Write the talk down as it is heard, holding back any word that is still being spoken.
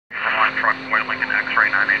truck, White Lincoln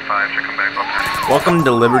X-ray 985 to come back up. Welcome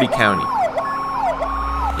to Liberty County.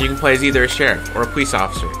 You can play as either a sheriff or a police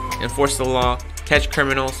officer, enforce the law, catch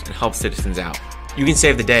criminals, and help citizens out. You can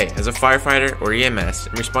save the day as a firefighter or EMS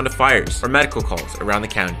and respond to fires or medical calls around the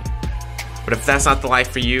county. But if that's not the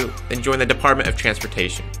life for you, then join the Department of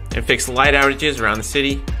Transportation and fix light outages around the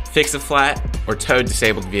city, fix a flat, or tow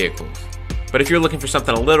disabled vehicles. But if you're looking for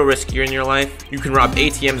something a little riskier in your life, you can rob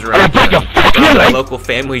ATMs around town, rob local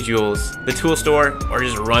Family Jewels, the tool store, or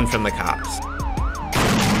just run from the cops.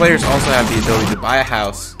 Players also have the ability to buy a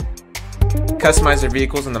house, customize their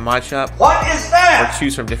vehicles in the mod shop, What is that? or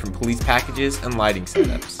choose from different police packages and lighting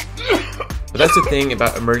setups. But that's the thing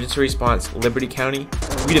about Emergency Response Liberty County.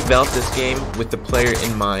 We developed this game with the player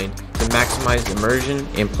in mind to maximize immersion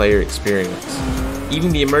and player experience.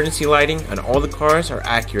 Even the emergency lighting on all the cars are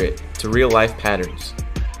accurate to real-life patterns.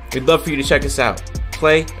 We'd love for you to check us out.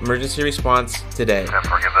 Play Emergency Response today.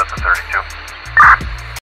 Forgive this at 32.